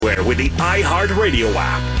anywhere with the iHeartRadio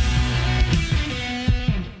app.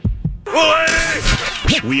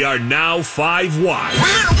 We are now 5 wide.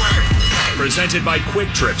 Presented by Quick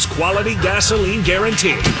Trip's Quality Gasoline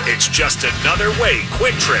Guarantee. It's just another way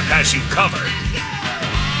Quick Trip has you covered.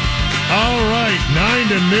 All right, 9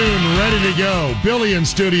 to noon, ready to go. Billy in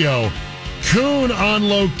studio. Coon on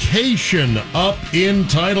location up in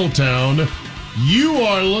Titletown. You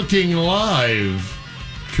are looking live,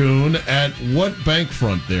 Coon, at what bank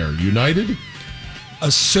front there? United?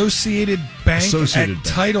 Associated Bank at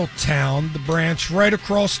Titletown, the branch right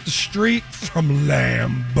across the street from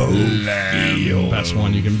Lambeau Field. Best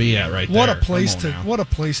one you can be at right there. What a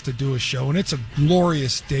place to do a show. And it's a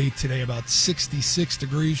glorious day today, about 66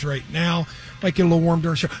 degrees right now. Might get a little warm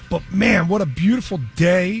during the show. But man, what a beautiful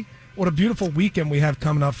day. What a beautiful weekend we have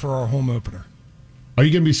coming up for our home opener. Are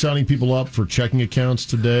you going to be signing people up for checking accounts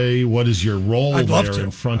today? What is your role there in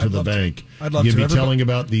front of the bank? I'd love to. You're going to be telling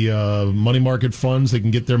about the money market funds they can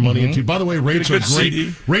get their money into. By the way, rates are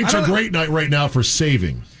great. Rates are great right now for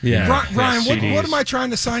saving. Yeah, Ryan, what am I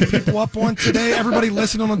trying to sign people up on today? Everybody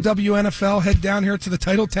listening on WNFL, head down here to the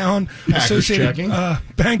Titletown Associated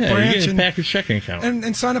Bank branch and Packers checking account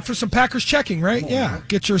and sign up for some Packers checking. Right? Yeah,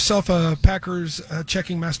 get yourself a Packers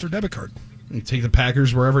checking master debit card. You take the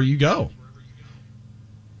Packers wherever you go.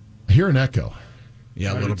 I hear an echo.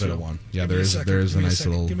 Yeah, a little bit of one. Yeah, there is a nice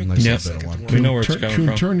little bit of one. We know where it's coming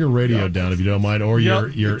from. Turn your radio down if you don't mind, or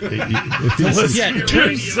turn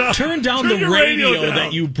down the radio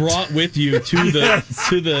that you brought with you to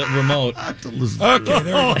the remote. Okay,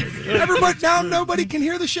 there we go. Everybody now, nobody can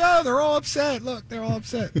hear the show. They're all upset. Look, they're all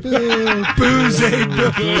upset. Boo, boo, Zabe,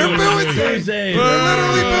 boo. They're booing Zabe. They're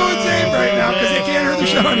literally booing Zabe right now because they can't hear the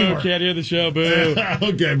show anymore. Can't hear the show. Boo.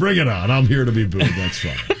 Okay, bring it on. I'm here to be booed. That's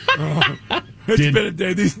fine. It's been a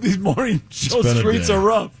day. These morning show streets are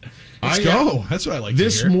rough. Let's go. That's what I like to hear.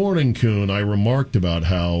 This morning, Coon, I remarked about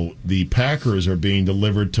how the Packers are being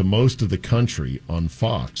delivered to most of the country on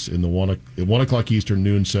Fox in the 1 o'clock Eastern,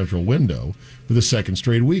 noon Central window for the second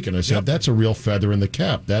straight week. And I said, that's a real feather in the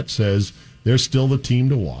cap. That says they're still the team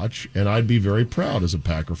to watch, and I'd be very proud as a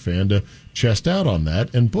Packer fan to chest out on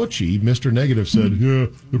that. And Butchie, Mr. Negative, said, they're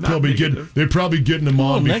probably getting them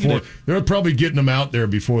on before. Negative. They're probably getting them out there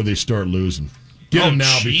before they start losing. Get them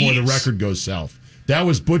now before the record goes south. That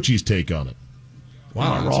was Butchie's take on it.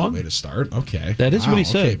 Wow, that's a way to start. Okay. That is what he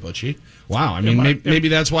said. Okay, Butchie. Wow, I mean, maybe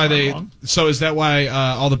that's why they... So is that why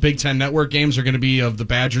all the Big Ten Network games are going to be of the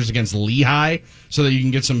Badgers against Lehigh, so that you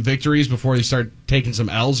can get some victories before they start taking some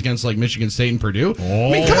L's against, like, Michigan State and Purdue? Oh,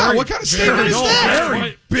 I mean, come on, what kind of statement is that?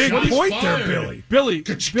 Very big point there, Billy. Billy.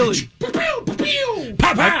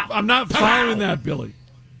 I'm not following that, Billy.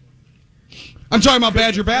 I'm talking about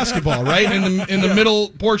Badger basketball, right? In the middle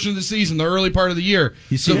portion of the season, the early part of the year.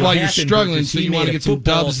 So while you're struggling, so you want to get some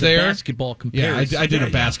dubs there. Basketball comparison. Yeah, I did a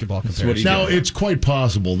basketball comparison. Now, it's quite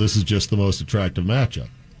possible this is just the most attractive matchup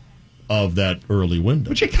of that early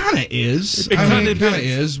window. Which it kind of is. It kind of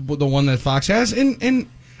is the one that Fox has. And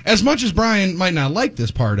as much as Brian might not like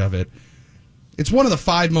this part of it, it's one of the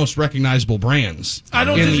 5 most recognizable brands in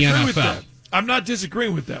the NFL. With that. I'm not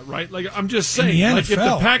disagreeing with that, right? Like, I'm just saying, NFL, like, if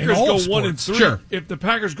the Packers go sports. 1-3, sure. If the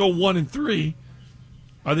Packers go 1-3,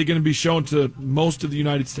 are they going to be shown to most of the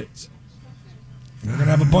United States? You're going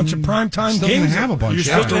to have a bunch of primetime games. Going to have a bunch. You're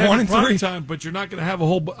still going to have primetime, but you're not going to have a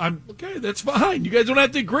whole. Okay, that's fine. You guys don't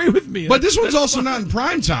have to agree with me. But this one's also not in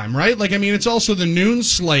primetime, right? Like, I mean, it's also the noon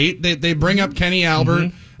slate. They bring up Kenny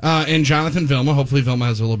Albert. And Jonathan Vilma. Hopefully, Vilma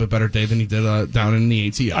has a little bit better day than he did down in the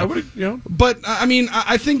ATL. I would, But I mean,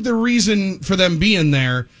 I think the reason for them being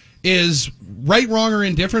there is right, wrong, or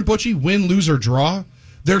indifferent. Butchie, win, lose, or draw.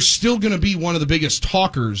 They're still going to be one of the biggest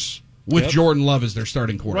talkers with Jordan Love as their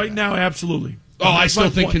starting quarterback. Right now, absolutely. Oh, I still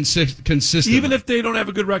think consistent. Even if they don't have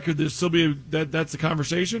a good record, there'll still be that's the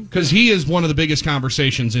conversation. Because he is one of the biggest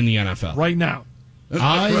conversations in the NFL right now.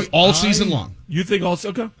 All season long. You think also?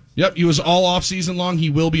 Okay. Yep, he was all off season long. He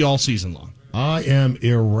will be all season long. I am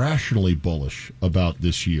irrationally bullish about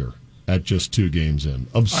this year at just 2 games in.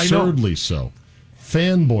 Absurdly so.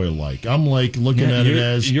 Fanboy-like. I'm like looking at it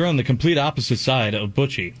as... You're on the complete opposite side of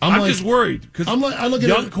Butchie. I'm just worried because I look at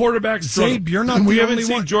young quarterbacks struggle. Zabe, you're not we the haven't only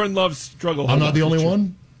seen one. Jordan Love struggle. I'm not the only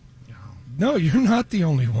one? No, you're not the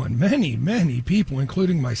only one. Many, many people,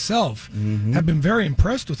 including myself, have been very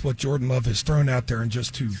impressed with what Jordan Love has thrown out there in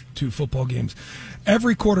just two football games.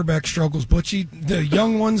 Every quarterback struggles, Butchie. The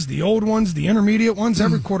young ones, the old ones, the intermediate ones,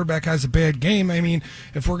 every quarterback has a bad game. I mean,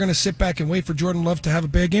 if we're going to sit back and wait for Jordan Love to have a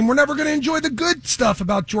bad game, we're never going to enjoy the good stuff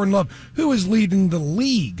about Jordan Love, who is leading the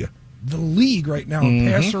league right now in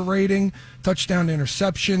passer rating, touchdown to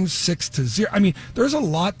interceptions, 6-0. I mean, there's a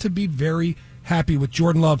lot to be very happy with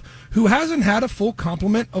Jordan Love, who hasn't had a full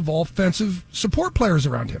complement of offensive support players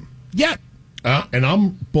around him yet. And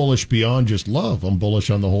I'm bullish beyond just Love. I'm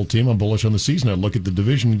bullish on the whole team. I'm bullish on the season. I look at the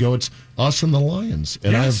division and go, it's us and the Lions.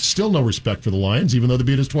 And I have still no respect for the Lions, even though they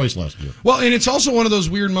beat us twice last year. Well, and it's also one of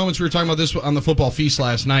those weird moments. We were talking about this on the Football Feast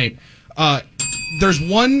last night.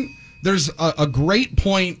 There's a great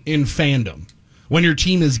point in fandom when your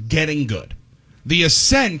team is getting good. The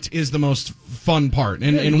ascent is the most fun part.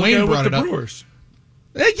 And Wayne brought it up. Brewers.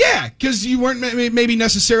 Yeah, because you weren't maybe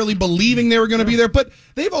necessarily believing they were going to be there, but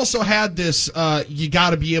they've also had this, you got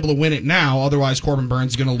to be able to win it now, otherwise Corbin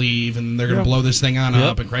Burns is going to leave, and they're going to blow this thing on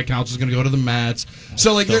up, and Craig Counsell is going to go to the Mets.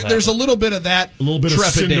 So, like, there's a little bit of that A little bit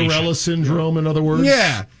trepidation. of Cinderella syndrome, in other words.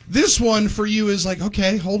 Yeah. This one for you is like,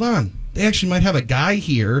 okay, hold on. They actually might have a guy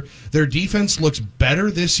here. Their defense looks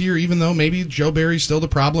better this year, even though maybe Joe Barry's still the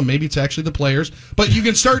problem. Maybe it's actually the players. But you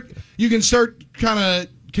can start kind of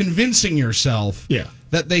convincing yourself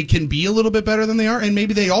that they can be a little bit better than they are, and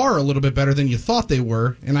maybe they are a little bit better than you thought they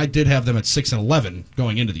were. And I did have them at 6-11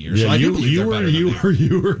 going into the year, so I do believe they're better than they are.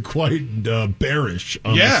 You were quite bearish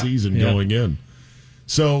on the season going in.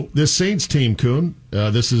 So this Saints team, Kuhn,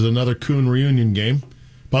 this is another Kuhn reunion game.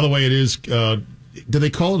 By the way, it is. Do they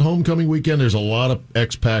call it homecoming weekend? There's a lot of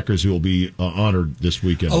ex-Packers who will be honored this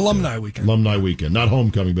weekend. Alumni weekend. Alumni weekend. Not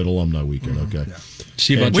homecoming, but alumni weekend. Okay.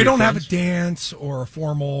 Yeah. We don't have a dance or a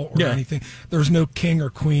formal or anything. There's no king or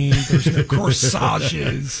queen. There's no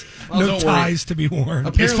corsages. No ties to be worn.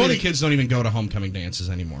 Apparently, the kids don't even go to homecoming dances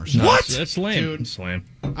anymore. So. What? That's lame. Dude, that's lame.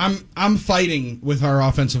 I'm fighting with our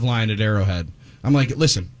offensive line at Arrowhead. I'm like,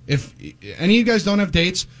 listen, if any of you guys don't have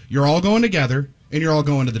dates, you're all going together. And you're all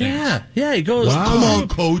going to the dance. Yeah, he goes. Wow. Come on,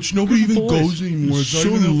 Coach. Nobody even goes anymore. It's so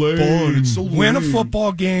lame. It's so lame. Win a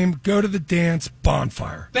football game, go to the dance,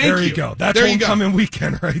 bonfire. There you go. That's homecoming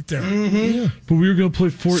weekend right there. Mm-hmm. Yeah. But we were going to play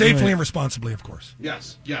Fortnite. Safely and responsibly, of course.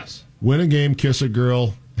 Yes. Win a game, kiss a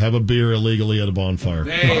girl, have a beer illegally at a bonbonfire.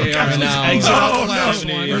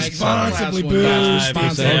 Responsibly, boo.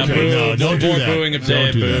 No, don't do that. Booing of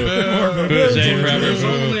Zay, boo. Boo, Zay forever.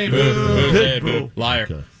 Boo, Zay, boo.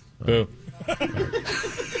 Liar. Boo.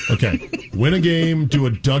 Okay. Win a game, do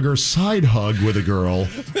a Duggar side hug with a girl,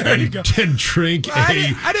 and drink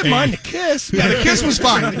I didn't mind the kiss. Yeah, the kiss was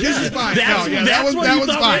fine. That was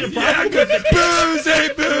fine. Boo, say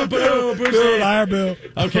boo, boo, boo, liar, boo.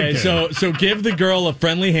 Okay, so give the girl a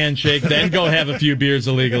friendly handshake, then go have a few beers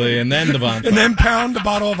illegally, and then the bonfire. And then pound the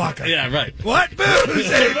bottle of vodka. Yeah, right. What? Boo,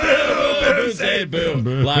 say boo, Boo, say boo.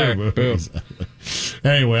 Liar, boo.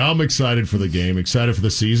 Anyway, I'm excited for the game, excited for the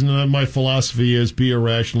season, and my philosophy is be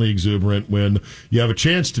irrationally exuberant when you have a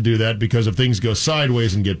chance to do that, because if things go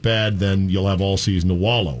sideways and get bad, then you'll have all season to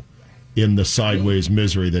wallow in the sideways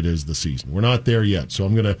misery that is the season. We're not there yet, so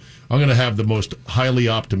I'm gonna have the most highly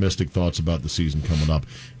optimistic thoughts about the season coming up.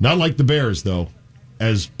 Not like the Bears, though.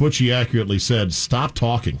 As Butchie accurately said, stop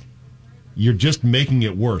talking. You're just making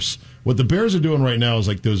it worse. What the Bears are doing right now is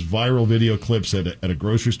like those viral video clips at a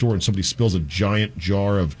grocery store, and somebody spills a giant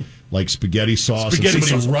jar of like spaghetti sauce, and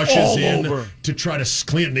somebody rushes in to try to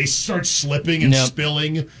clean it, and they start slipping and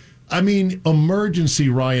spilling. I mean, emergency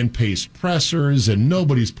Ryan Pace pressers, and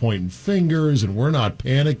nobody's pointing fingers, and we're not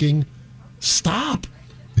panicking. Stop.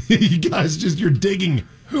 You guys, you're digging.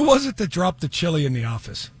 Who was it that dropped the chili in the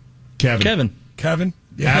office? Kevin?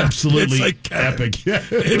 Yeah, absolutely, it's like Kevin. Epic.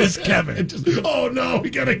 It is Kevin. Oh no, we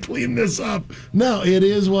got to clean this up. No, it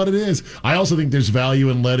is what it is. I also think there's value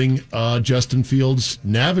in letting Justin Fields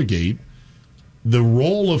navigate the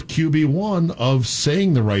role of QB1 of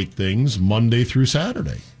saying the right things Monday through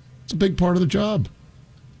Saturday. It's a big part of the job.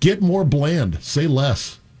 Get more bland. Say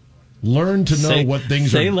less. Learn to know what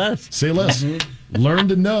things are. Say less. Say less. Learn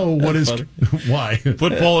to know what is. Why?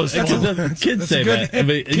 Football is fun. Kids say that.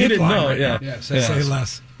 But you didn't know. Right say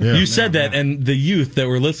less. Yeah. You said that, and the youth that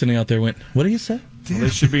were listening out there went, "What do you say?" Well, they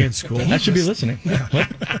should be in school. I should be listening.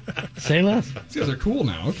 What? Say less. These guys are cool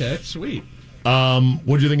now. Okay, sweet. What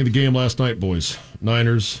did you think of the game last night, boys?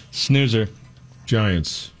 Niners, Snoozer,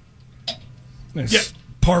 Giants.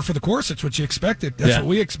 Par for the course. It's what you expected. That's what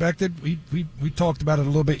we expected. We talked about it a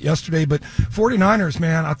little bit yesterday, but 49ers,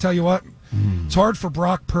 man, I'll tell you what, it's hard for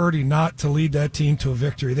Brock Purdy not to lead that team to a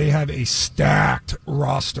victory. They have a stacked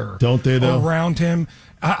roster. Don't they, though? Around him.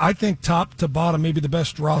 I think top to bottom, maybe the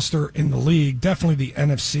best roster in the league. Definitely the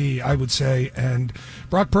NFC, I would say. And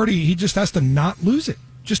Brock Purdy, he just has to not lose it.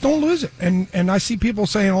 Just don't lose it. And I see people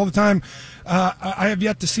saying all the time, I have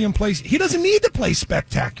yet to see him play. He doesn't need to play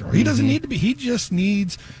spectacular. He doesn't need to be. He just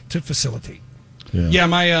needs to facilitate. Yeah,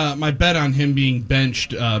 my bet on him being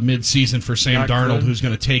benched mid-season for Sam Darnold, who's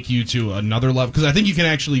going to take you to another level, because I think you can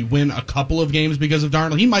actually win a couple of games because of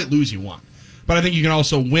Darnold. He might lose you one. but I think you can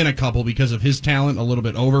also win a couple because of his talent a little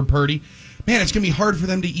bit over Purdy. Man, it's going to be hard for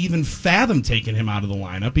them to even fathom taking him out of the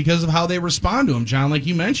lineup because of how they respond to him, John, like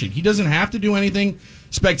you mentioned. He doesn't have to do anything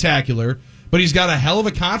spectacular, but he's got a hell of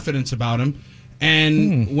a confidence about him.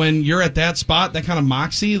 And when you're at that spot, that kind of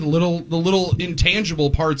moxie, the little intangible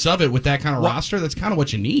parts of it with that kind of roster, that's kind of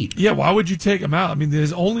what you need. Yeah, why would you take him out? I mean,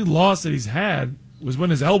 his only loss that he's had was when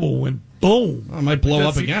his elbow went boom. Well, it might blow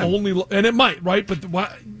up again. And it might, right? But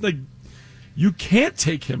why, you can't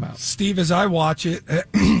take him out. Steve, as I watch it,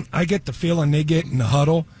 I get the feeling they get in the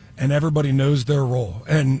huddle and everybody knows their role.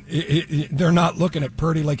 And they're not looking at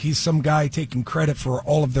Purdy like he's some guy taking credit for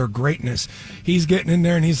all of their greatness. He's getting in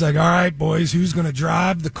there and he's like, all right, boys, who's going to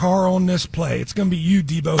drive the car on this play? It's going to be you,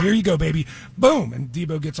 Debo. Here you go, baby. Boom. And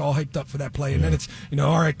Debo gets all hyped up for that play. And then it's,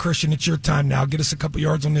 all right, Christian, it's your time now. Get us a couple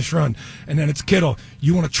yards on this run. And then it's Kittle.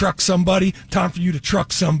 You want to truck somebody? Time for you to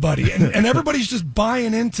truck somebody. And everybody's just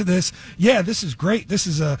buying into this. Yeah, this is great. This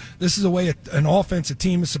is a way an offense, a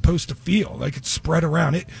team is supposed to feel. Like it's spread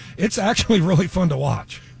around. It's actually really fun to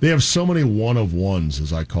watch. They have so many one-of-ones,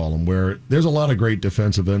 as I call them, where there's a lot of great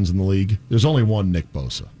defensive ends in the league. There's only one Nick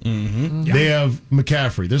Bosa. Mm-hmm. Yeah. They have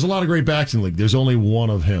McCaffrey. There's a lot of great backs in the league. There's only one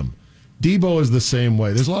of him. Debo is the same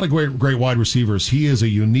way. There's a lot of great wide receivers. He is a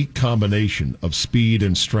unique combination of speed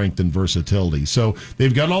and strength and versatility. So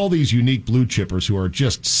they've got all these unique blue chippers who are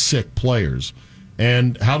just sick players.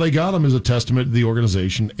 And how they got him is a testament to the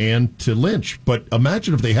organization and to Lynch. But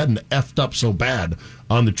imagine if they hadn't effed up so bad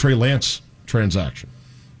on the Trey Lance transaction.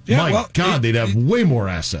 Yeah, they'd have way more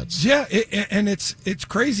assets. Yeah, and it's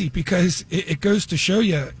crazy because it goes to show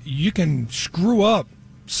you can screw up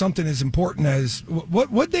something as important as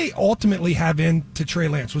what they ultimately have into Trey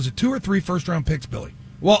Lance. Was it 2 or 3 first-round picks, Billy?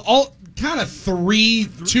 Well, kind of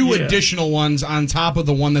two additional ones on top of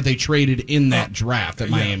the one that they traded in that draft that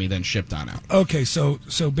Miami then shipped on out. Okay, so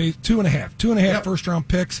 2.5 first-round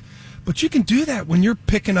picks. But you can do that when you're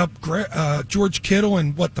picking up George Kittle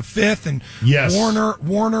in the 5th, and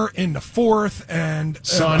Warner in the 4th, and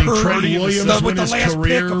signing Trent Williams when his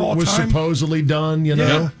career was supposedly done.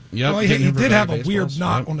 Well, he did have a weird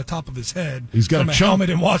knot on the top of his head. He's got a helmet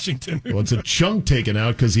in Washington. Well, it's a chunk taken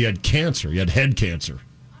out because he had cancer. He had head cancer,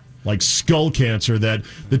 like skull cancer. That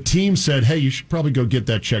the team said, "Hey, you should probably go get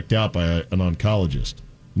that checked out by an oncologist."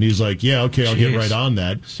 And he's like, "Yeah, okay, I'll get right on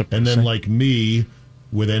that." And then, like me,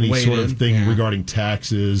 with any sort of thing regarding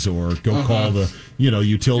taxes or go call the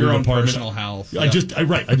utility your own department. Personal health. I just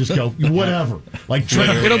go whatever. Like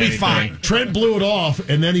Trent, it'll be fine. Trent blew it off,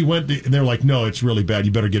 and then he went. And they're like, "No, it's really bad.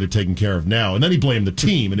 You better get it taken care of now." And then he blamed the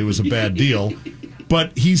team, and it was a bad deal.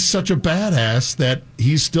 But he's such a badass that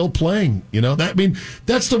he's still playing.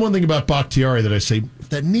 That's the one thing about Bakhtiari that I say, if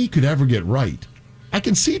that knee could ever get right, I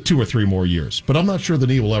can see 2 or 3 more years, but I'm not sure the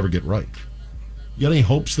knee will ever get right. You got any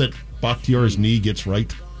hopes that Bakhtiari's knee gets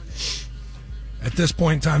right? At this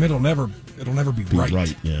point in time, it'll never be right.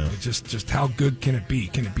 Right, yeah. It's just how good can it be?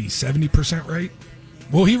 Can it be 70% right?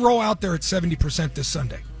 Will he roll out there at 70% this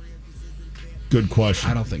Sunday? Good question.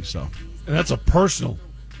 I don't think so. And that's a personal.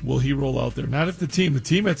 Will he roll out there? Not if the team at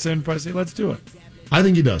 70% say, let's do it. I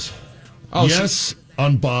think he does. Yes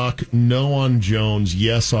on Bach, no on Jones,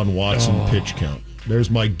 yes on Watson pitch count. There's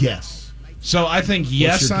my guess. So I think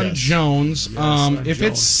yes on guess? Jones. If Jones.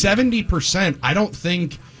 it's 70%, I don't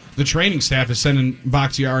think the training staff is sending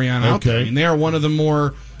Bakhtiari on out there. I mean, they are one of the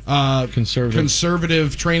more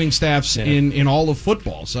conservative training staffs in all of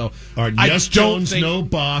football. So, all right, yes, Jones, no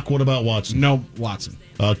Bach. What about Watson? No Watson.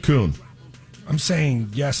 Kuhn. I'm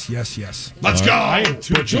saying yes. Let's go. I am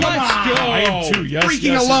too. Let's go. I am too. Yes. Freaking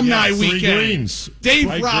yes, alumni yes. weekend. Greens.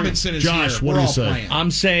 Dave Robinson is Josh, here. what do you say? Playing.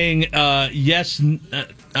 I'm saying yes.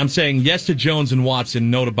 I'm saying yes to Jones and Watson,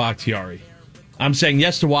 no to Bakhtiari. I'm saying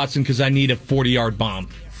yes to Watson because I need a 40-yard bomb.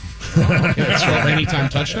 That's for anytime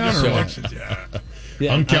touchdown or what?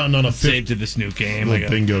 Yeah, I'm counting on a save to this new game. Little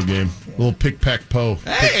bingo game. A little pick-pack-po.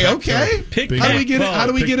 Hey, okay. How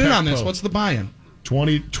do we get in on this? What's the buy-in?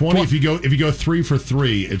 20 if you go 3 for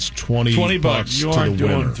 3, it's 20 bucks You to aren't the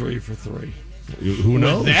doing winner. 3 for 3. Who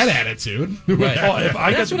knows? That attitude. Right. If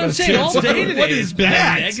I That's got what I'm the saying. chance All to- day today What has is been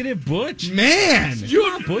that? a negative Butch. Man.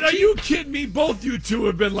 Are you kidding me? Both you two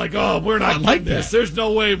have been like, "Oh, we're not like getting this. that. There's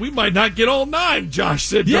no way. We might not get all 9." Josh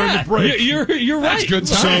said during Yeah, the break. you're right. That's good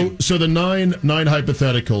time. So the nine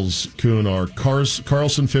hypotheticals, Kuhn, are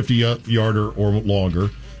Carlson 50-yarder or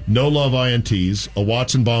longer, no love INTs, a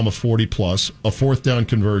Watson bomb of 40+, a 4th down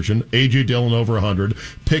conversion, A.J. Dillon over 100,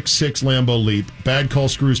 pick 6 Lambeau leap, bad call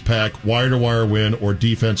screws pack, wire-to-wire win, or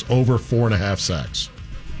defense over 4.5 sacks.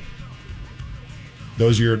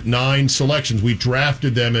 Those are your 9 selections. We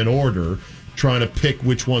drafted them in order. trying to pick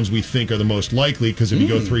which ones we think are the most likely, because if you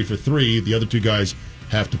go 3 for 3, the other 2 guys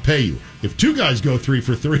have to pay you. If 2 guys go 3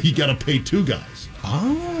 for 3, you got to pay 2 guys.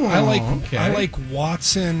 Oh, I like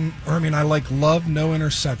Watson, I like Love, no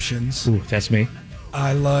interceptions. Ooh, that's me.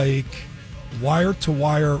 I like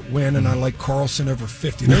wire-to-wire win, and I like Carlson over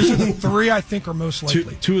 50. Those are the 3 I think are most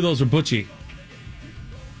likely. Two of those are Butchie.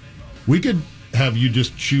 We could have you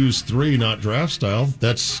just choose 3, not draft style.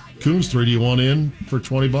 That's Coon's 3. Do you want in for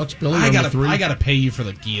 $20, Billy? I got gotta pay you for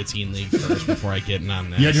the guillotine league first before I get in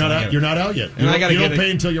on that. Yeah, you're not out yet. You don't pay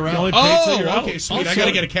until you're out. Okay, sweet. I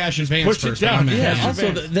gotta get a cash advance push it first. down. Yeah,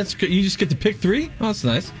 also, that's good. You just get to pick 3? Oh, that's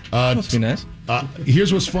nice. Must be nice.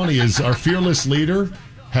 Here's what's funny is our fearless leader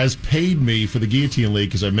has paid me for the guillotine league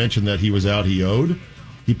because I mentioned that he was out, he owed.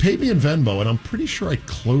 He paid me in Venmo, and I'm pretty sure I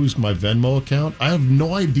closed my Venmo account. I have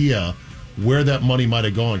no idea where that money might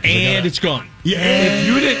have gone. And it's gone. Yeah,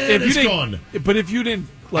 It's gone. But if you didn't,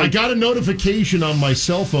 I got a notification on my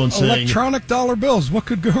cell phone saying Electronic dollar bills, what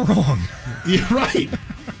could go wrong? Yeah, right.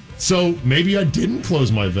 So maybe I didn't close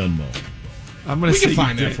my Venmo. We can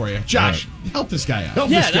find that for you. Josh, help this guy out. Help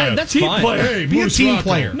this guy out. That's Team fine. player. Hey, Be a Moose team Rocco,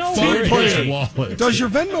 player. No, find team his player. wallet. Does your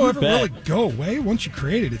Venmo ever bet. really go away? Once you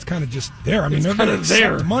create it, it's kind of just there. They're kinda going to accept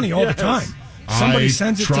there. money all the Yes. time. Somebody I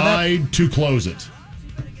sends it to that. tried to close it.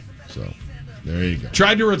 So, there you go.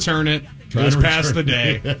 Tried to return it. Tried was to past the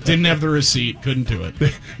return day. Didn't have the receipt. Couldn't do it.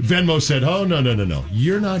 Venmo said, oh, no.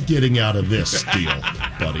 You're not getting out of this deal,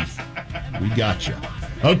 buddy. We got you.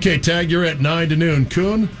 Okay, Tag, you're at 9 to noon.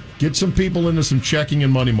 Kuhn, get some people into some checking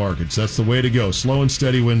and money markets. That's the way to go. Slow and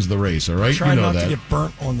steady wins the race, all right? Try you know not that. to get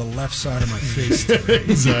burnt on the left side of my face.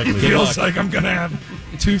 Exactly. Feels like I'm going to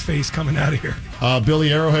have Two-Face coming out of here.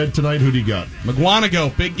 Billy Arrowhead tonight, who do you got?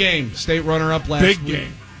 McGuanago, big game. State runner-up last week.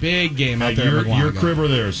 game. Big game out there at McGuanago. Your crib or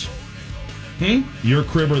theirs? Your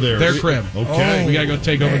crib or theirs? Their crib. Okay. We got to go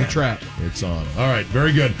take over the trap. It's on. All right,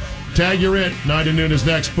 very good. Tag, you're it. 9 to noon is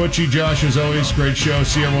next. Butchie, Josh, as always, great show.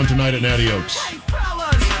 See everyone tonight at Natty Oaks.